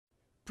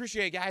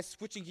Appreciate it, guys.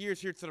 Switching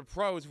gears here to the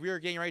pros, we are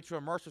getting ready to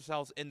immerse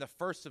ourselves in the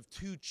first of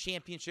 2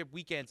 championship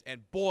weekends,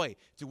 and boy,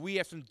 do we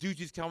have some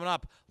doozies coming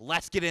up.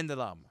 Let's get into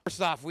them.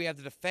 First off, we have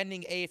the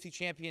defending AFC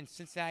champion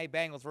Cincinnati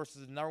Bengals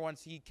versus the #1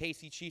 seed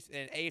KC Chiefs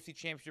in an AFC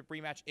championship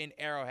rematch in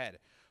Arrowhead.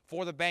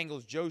 For the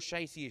Bengals, Joe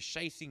Shicey is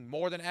shicing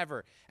more than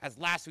ever, as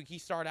last week he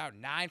started out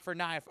 9 for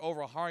 9 for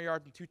over 100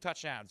 yards and 2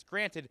 touchdowns.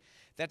 Granted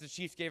that the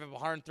Chiefs gave up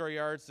 130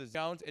 yards to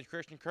Jones and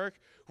Christian Kirk,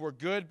 who are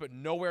good but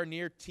nowhere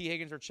near T.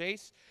 Higgins or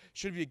Chase.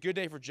 Should be a good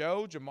day for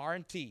Joe, Jamar,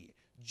 and T.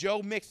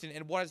 Joe Mixon,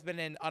 in what has been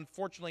an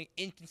unfortunately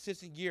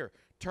inconsistent year,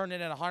 turned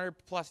in a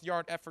 100-plus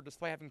yard effort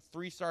despite having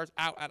 3 stars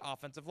out at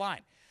offensive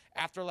line.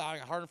 After allowing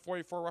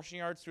 144 rushing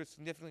yards to a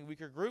significantly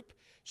weaker group,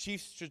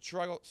 Chiefs should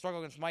struggle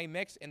against Mighty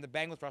Mix and the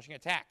Bengals rushing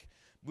attack.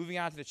 Moving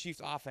on to the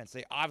Chiefs offense,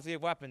 they obviously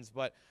have weapons,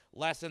 but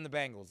less than the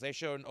Bengals. They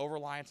showed an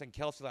over-reliance on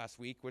Kelsey last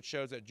week, which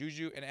shows that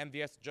Juju and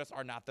MVS just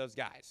are not those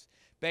guys.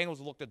 Bengals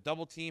will look to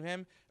double-team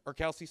him or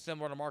Kelsey,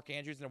 similar to Mark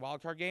Andrews in a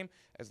wildcard game.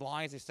 As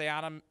long as they stay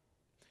on him,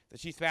 the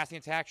Chiefs' passing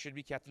attack should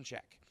be kept in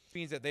check. This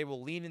means that they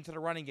will lean into the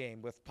running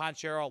game with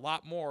Ponchero a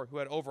lot more, who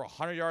had over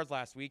 100 yards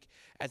last week,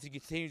 as he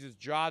continues his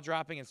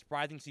jaw-dropping and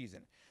surprising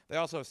season. They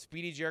also have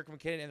speedy Jerick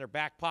McKinnon in their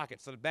back pocket,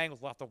 so the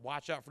Bengals will have to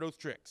watch out for those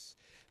tricks.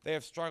 They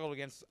have struggled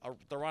against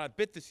the run a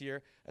bit this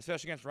year,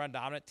 especially against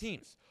run-dominant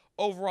teams.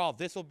 Overall,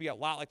 this will be a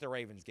lot like the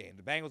Ravens game.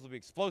 The Bengals will be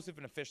explosive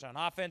and efficient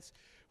on offense,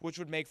 which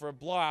would make for a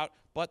blowout,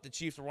 but the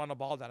Chiefs will run the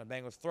ball down the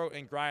Bengals' throat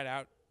and grind it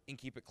out and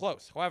keep it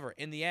close. However,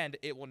 in the end,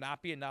 it will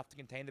not be enough to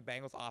contain the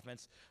Bengals'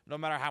 offense, no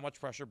matter how much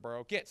pressure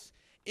Burrow gets.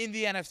 In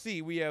the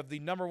NFC, we have the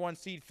 #1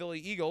 seed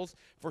Philly Eagles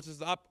versus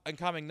the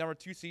up-and-coming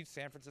 #2 seed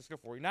San Francisco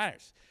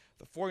 49ers.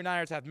 The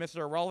 49ers have Mr.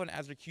 Irrelevant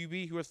as their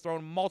QB, who has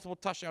thrown multiple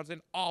touchdowns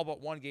in all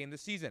but one game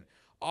this season,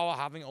 all while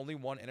having only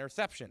 1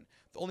 interception.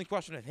 The only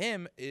question of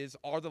him is,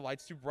 are the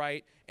lights too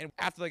bright? And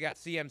after they got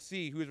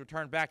CMC, who has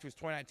returned back to his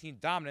 2019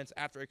 dominance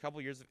after a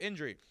couple years of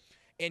injury.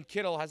 And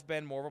Kittle has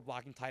been more of a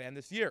blocking tight end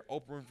this year.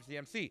 Open room for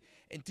CMC.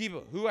 And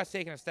Debo, who has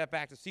taken a step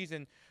back this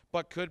season,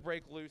 but could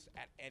break loose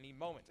at any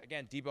moment.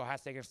 Again, Debo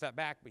has taken a step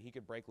back, but he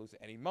could break loose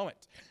at any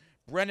moment.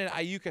 Brendan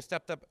Ayuk has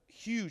stepped up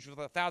huge with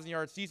a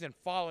 1,000-yard season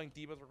following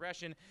Debo's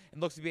regression and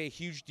looks to be a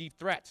huge deep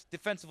threat.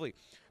 Defensively,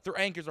 their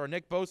anchors are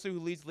Nick Bosa, who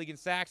leads the league in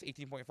sacks,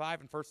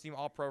 18.5, and first-team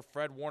All-Pro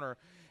Fred Warner.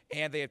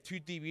 And they have 2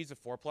 DBs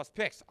of 4-plus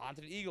picks. On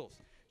to the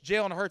Eagles.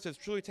 Jalen Hurts has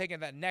truly taken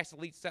that next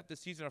elite step this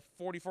season of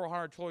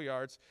 4,400 total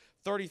yards,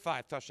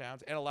 35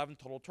 touchdowns, and 11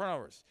 total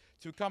turnovers.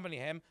 To accompany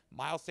him,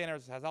 Miles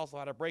Sanders has also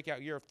had a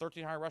breakout year of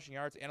 1,300 rushing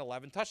yards and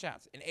 11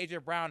 touchdowns. And A.J.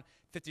 Brown,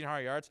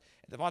 1,500 yards,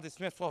 and Devontae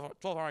Smith,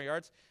 1,200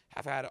 yards,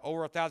 have had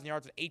over 1,000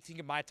 yards and 18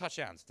 combined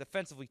touchdowns.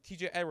 Defensively,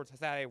 T.J. Edwards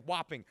has had a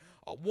whopping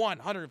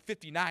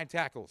 159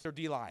 tackles. Their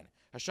D-line,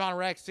 Hashan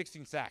Reddick,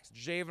 16 sacks.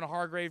 Javon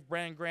Hargrave,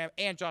 Brandon Graham,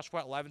 and Josh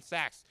Sweat, 11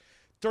 sacks.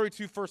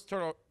 32 forced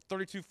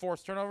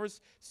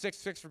turnovers,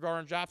 6 for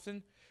Gardner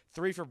Johnson,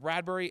 3 for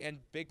Bradbury, and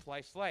big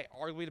play Slay,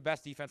 arguably the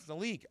best defense in the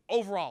league.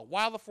 Overall,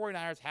 while the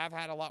 49ers have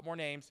had a lot more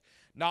names,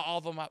 not all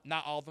of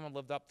them have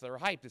lived up to their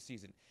hype this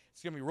season.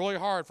 It's going to be really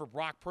hard for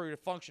Brock Purdy to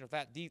function with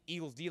that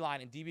Eagles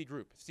D-line and DB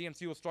group.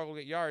 CMC will struggle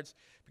to get yards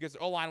because the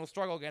O-line will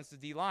struggle against the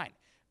D-line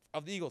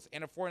of the Eagles,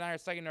 and the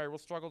 49ers secondary will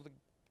struggle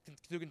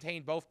to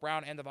contain both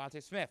Brown and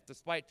Devontae Smith,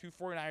 despite 2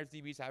 49ers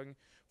DBs having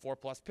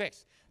 4-plus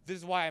picks. This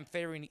is why I'm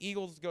favoring the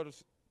Eagles to go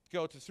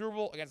to Super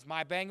Bowl against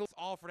my Bengals.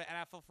 All for the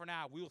NFL for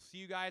now. We will see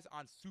you guys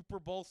on Super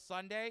Bowl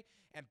Sunday,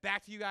 and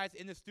back to you guys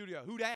in the studio. Who dat?